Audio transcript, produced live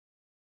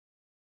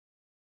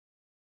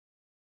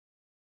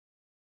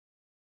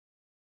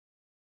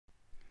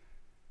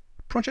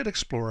Project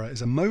Explorer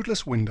is a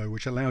modeless window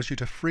which allows you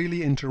to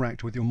freely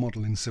interact with your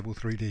model in Civil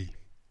 3D.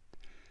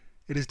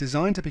 It is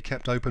designed to be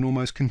kept open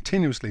almost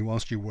continuously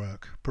whilst you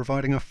work,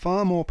 providing a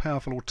far more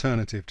powerful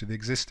alternative to the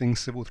existing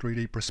Civil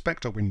 3D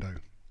Prospector window.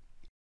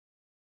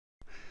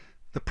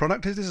 The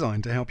product is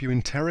designed to help you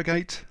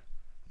interrogate,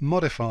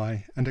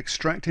 modify and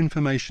extract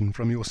information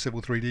from your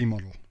Civil 3D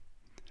model.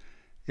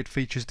 It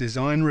features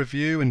design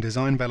review and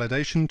design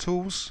validation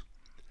tools,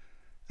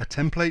 a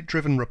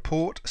template-driven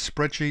report,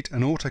 spreadsheet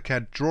and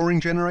AutoCAD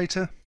drawing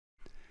generator,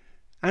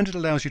 and it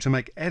allows you to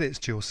make edits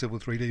to your Civil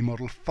 3D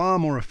model far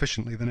more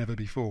efficiently than ever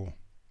before.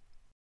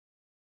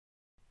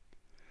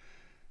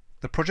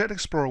 The Project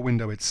Explorer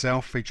window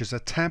itself features a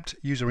tabbed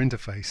user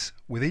interface,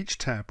 with each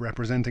tab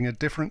representing a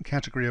different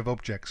category of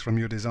objects from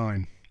your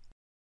design.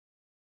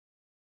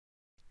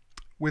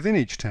 Within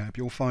each tab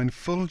you'll find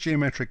full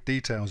geometric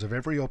details of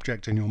every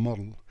object in your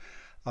model,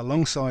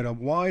 alongside a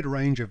wide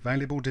range of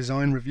valuable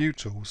design review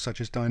tools such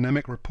as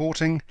dynamic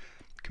reporting,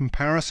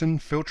 comparison,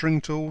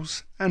 filtering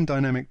tools, and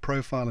dynamic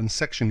profile and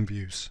section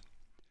views.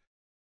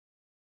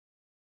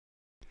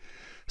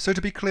 So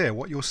to be clear,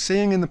 what you're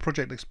seeing in the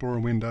Project Explorer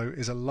window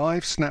is a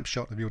live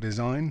snapshot of your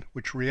design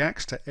which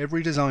reacts to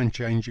every design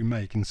change you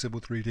make in Civil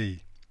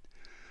 3D,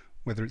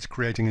 whether it's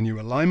creating a new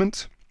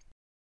alignment,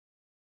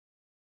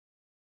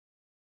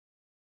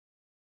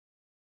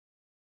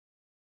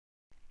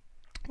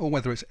 or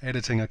whether it's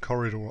editing a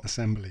corridor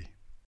assembly.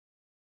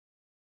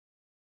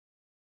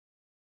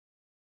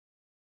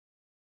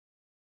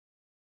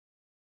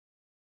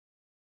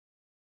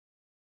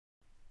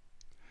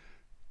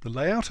 The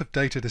layout of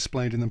data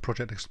displayed in the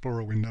Project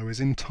Explorer window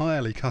is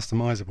entirely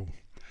customizable,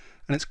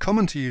 and it's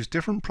common to use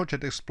different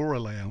Project Explorer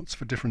layouts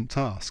for different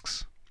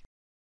tasks.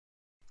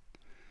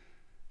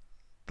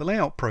 The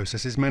layout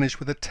process is managed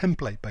with a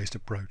template-based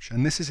approach,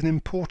 and this is an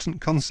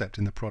important concept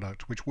in the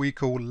product which we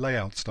call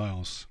layout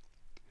styles.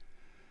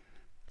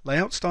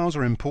 Layout styles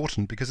are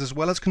important because, as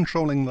well as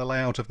controlling the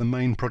layout of the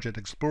main Project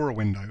Explorer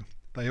window,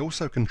 they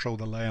also control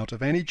the layout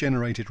of any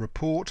generated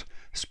report,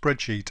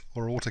 spreadsheet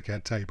or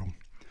AutoCAD table.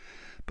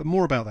 But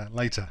more about that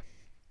later.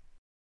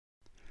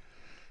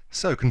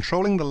 So,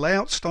 controlling the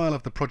layout style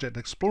of the Project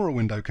Explorer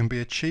window can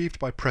be achieved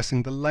by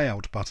pressing the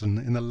Layout button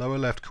in the lower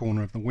left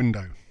corner of the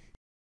window.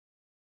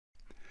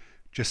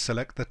 Just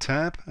select the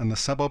tab and the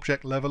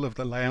sub-object level of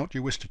the layout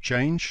you wish to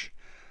change,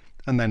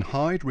 and then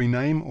hide,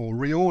 rename or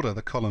reorder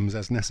the columns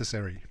as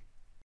necessary.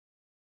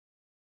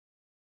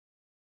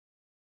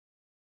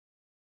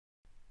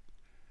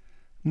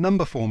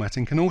 Number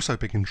formatting can also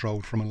be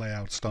controlled from a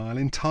layout style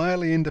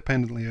entirely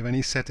independently of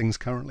any settings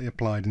currently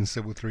applied in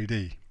Civil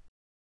 3D.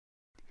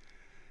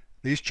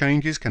 These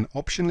changes can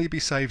optionally be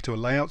saved to a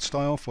layout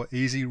style for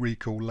easy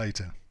recall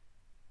later.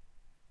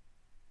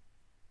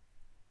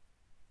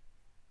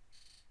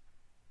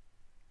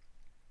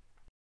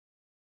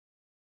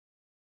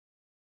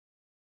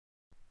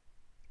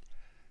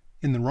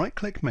 In the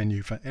right-click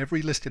menu for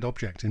every listed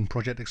object in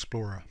Project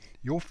Explorer,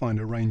 you'll find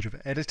a range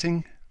of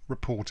editing,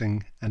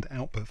 reporting and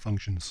output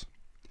functions.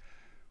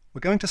 We're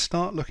going to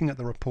start looking at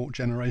the report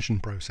generation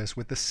process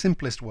with the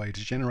simplest way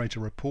to generate a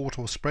report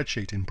or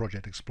spreadsheet in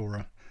Project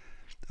Explorer,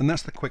 and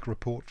that's the quick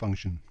report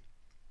function.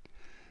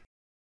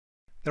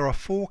 There are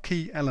four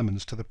key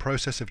elements to the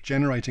process of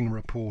generating a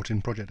report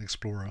in Project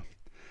Explorer.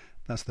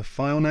 That's the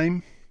file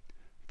name,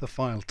 the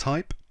file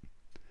type,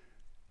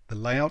 the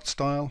layout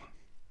style,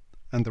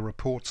 and the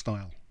report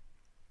style.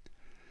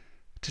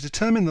 To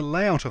determine the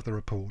layout of the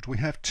report, we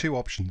have two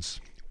options.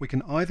 We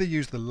can either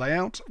use the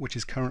layout which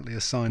is currently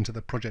assigned to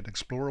the Project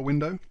Explorer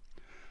window,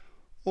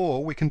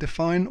 or we can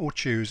define or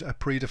choose a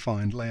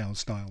predefined layout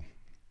style.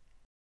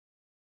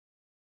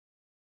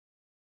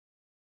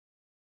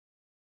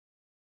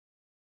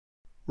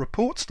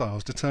 Report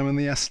styles determine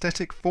the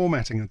aesthetic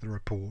formatting of the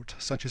report,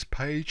 such as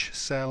page,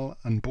 cell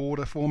and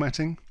border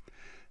formatting,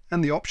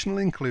 and the optional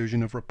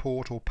inclusion of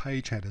report or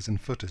page headers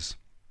and footers.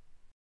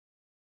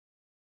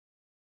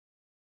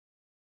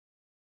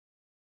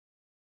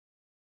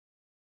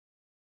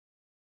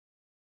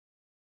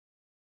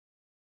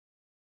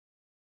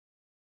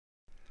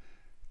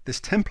 This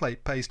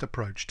template-based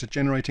approach to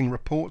generating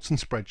reports and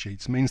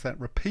spreadsheets means that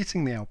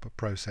repeating the output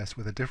process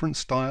with a different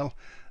style,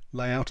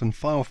 layout and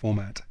file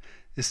format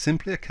is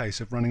simply a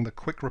case of running the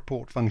quick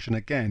report function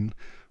again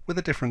with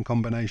a different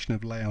combination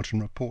of layout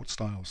and report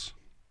styles.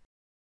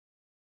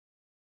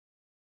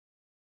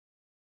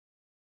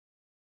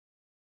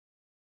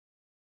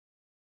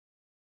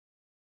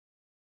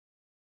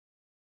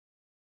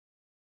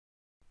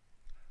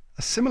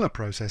 A similar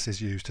process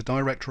is used to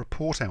direct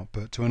report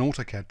output to an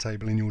AutoCAD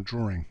table in your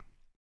drawing.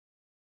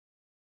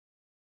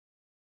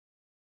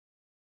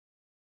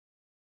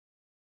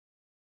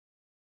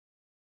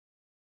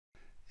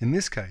 In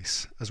this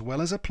case, as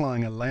well as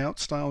applying a layout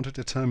style to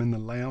determine the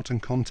layout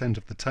and content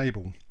of the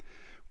table,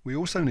 we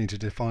also need to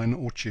define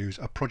or choose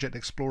a Project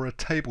Explorer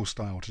table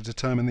style to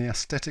determine the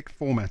aesthetic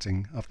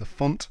formatting of the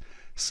font,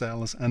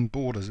 cells and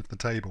borders of the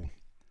table.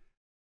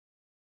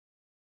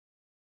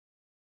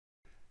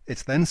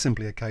 It's then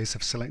simply a case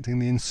of selecting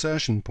the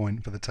insertion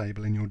point for the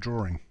table in your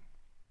drawing.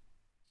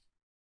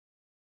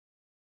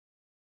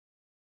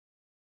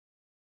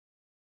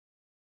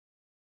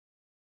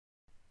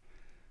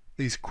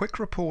 These quick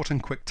report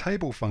and quick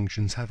table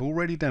functions have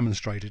already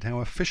demonstrated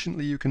how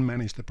efficiently you can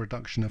manage the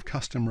production of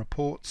custom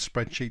reports,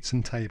 spreadsheets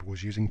and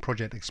tables using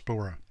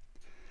ProjectExplorer.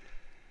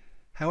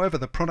 However,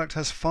 the product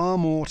has far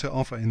more to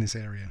offer in this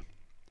area.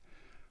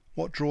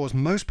 What draws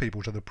most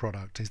people to the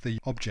product is the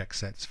Object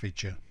Sets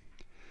feature.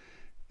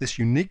 This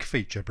unique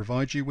feature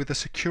provides you with the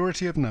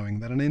security of knowing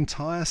that an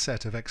entire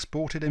set of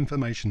exported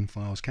information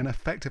files can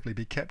effectively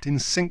be kept in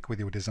sync with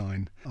your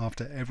design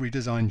after every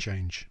design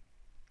change.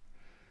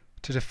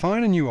 To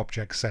define a new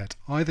object set,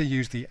 either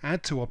use the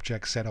Add to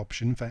Object Set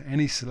option for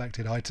any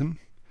selected item,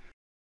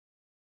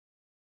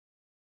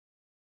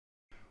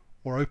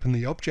 or open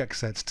the Object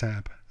Sets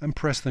tab and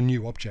press the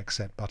New Object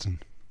Set button.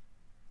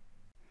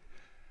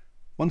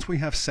 Once we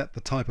have set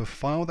the type of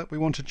file that we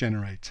want to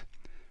generate,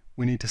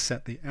 we need to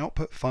set the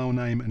output file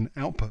name and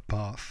output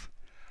path,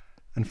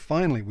 and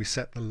finally we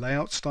set the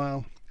layout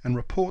style and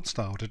report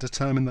style to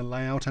determine the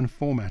layout and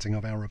formatting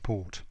of our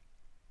report.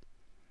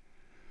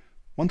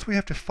 Once we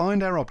have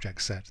defined our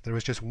object set, there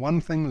is just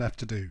one thing left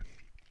to do: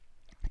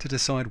 to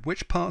decide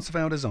which parts of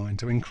our design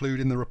to include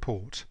in the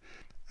report,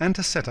 and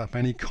to set up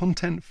any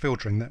content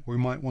filtering that we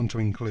might want to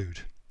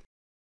include.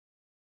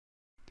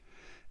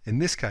 In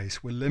this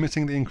case, we're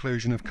limiting the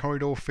inclusion of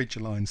corridor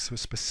feature lines to a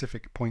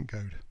specific point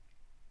code.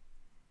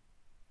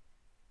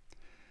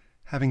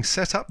 Having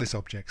set up this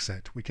object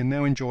set, we can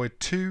now enjoy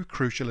two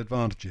crucial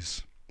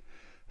advantages.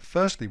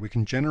 Firstly, we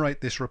can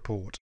generate this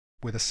report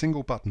with a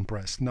single button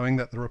press, knowing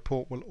that the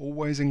report will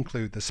always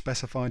include the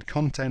specified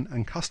content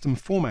and custom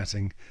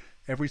formatting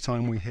every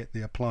time we hit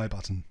the Apply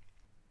button.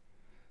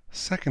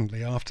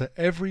 Secondly, after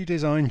every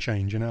design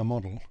change in our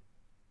model,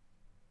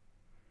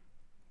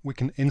 we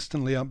can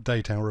instantly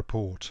update our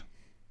report.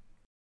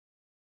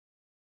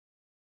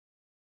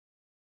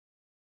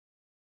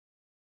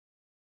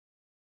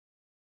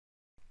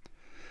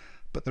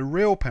 But the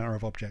real power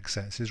of object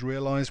sets is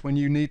realized when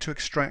you need to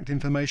extract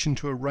information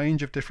to a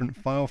range of different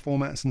file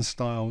formats and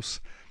styles,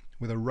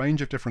 with a range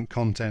of different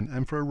content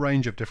and for a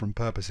range of different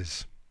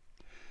purposes.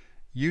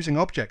 Using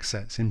object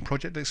sets in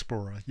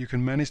ProjectExplorer, you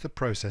can manage the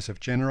process of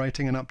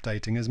generating and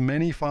updating as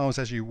many files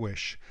as you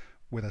wish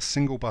with a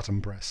single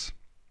button press.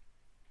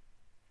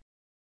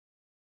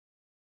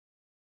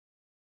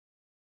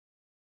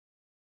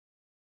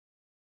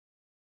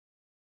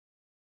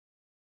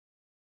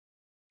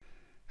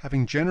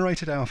 Having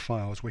generated our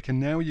files, we can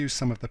now use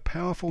some of the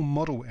powerful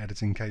model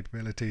editing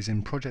capabilities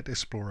in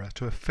ProjectExplorer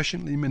to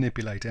efficiently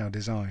manipulate our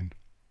design.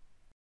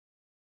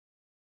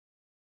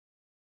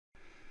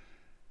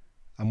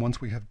 And once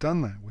we have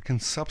done that, we can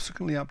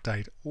subsequently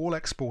update all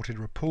exported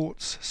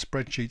reports,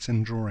 spreadsheets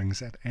and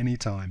drawings at any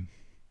time.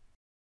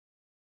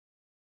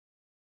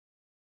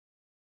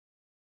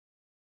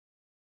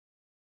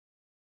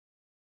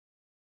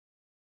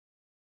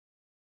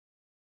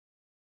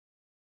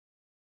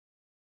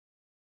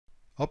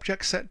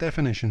 Object set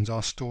definitions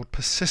are stored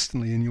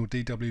persistently in your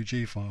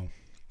DWG file.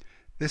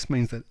 This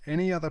means that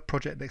any other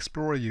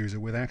ProjectExplorer user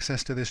with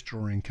access to this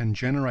drawing can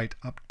generate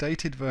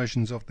updated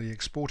versions of the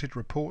exported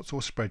reports or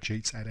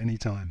spreadsheets at any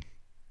time.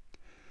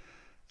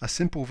 A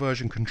simple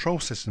version control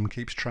system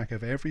keeps track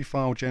of every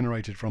file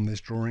generated from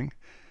this drawing,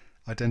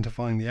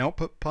 identifying the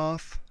output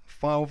path,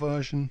 file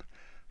version,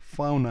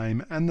 file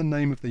name, and the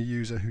name of the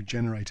user who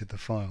generated the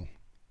file.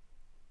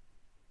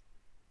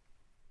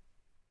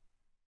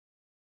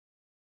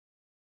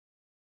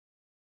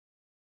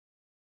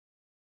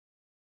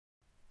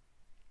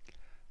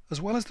 As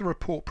well as the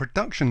report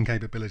production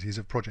capabilities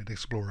of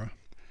ProjectExplorer,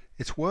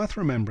 it's worth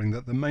remembering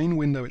that the main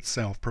window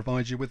itself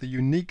provides you with a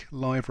unique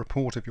live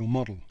report of your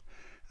model,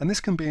 and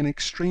this can be an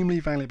extremely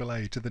valuable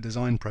aid to the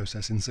design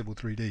process in Civil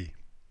 3D.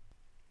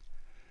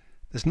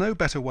 There's no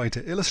better way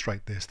to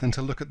illustrate this than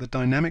to look at the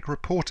dynamic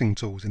reporting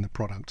tools in the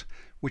product,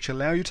 which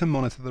allow you to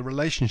monitor the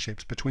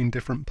relationships between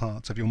different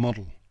parts of your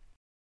model.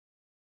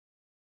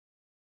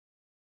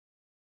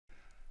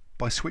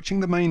 By switching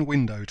the main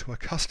window to a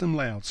custom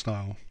layout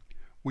style,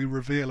 we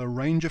reveal a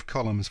range of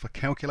columns for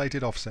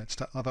calculated offsets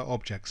to other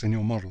objects in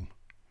your model.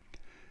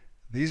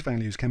 These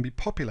values can be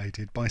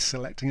populated by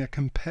selecting a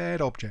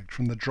compared object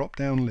from the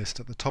drop-down list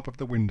at the top of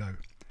the window,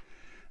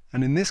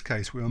 and in this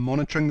case we are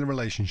monitoring the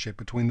relationship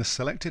between the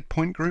selected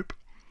point group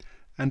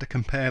and a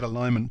compared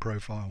alignment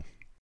profile.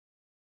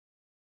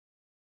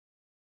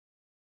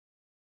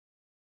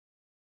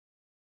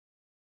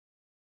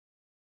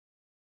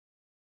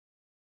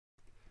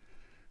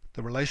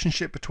 The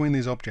relationship between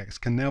these objects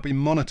can now be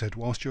monitored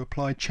whilst you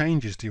apply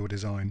changes to your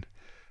design,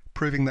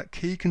 proving that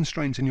key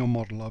constraints in your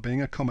model are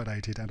being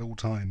accommodated at all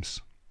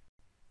times.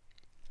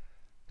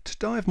 To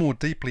dive more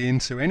deeply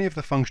into any of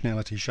the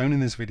functionality shown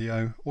in this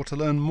video, or to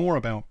learn more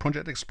about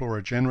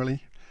ProjectExplorer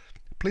generally,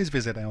 please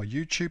visit our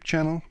YouTube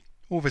channel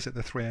or visit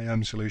the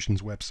 3AM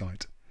Solutions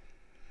website.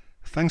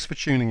 Thanks for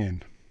tuning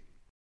in.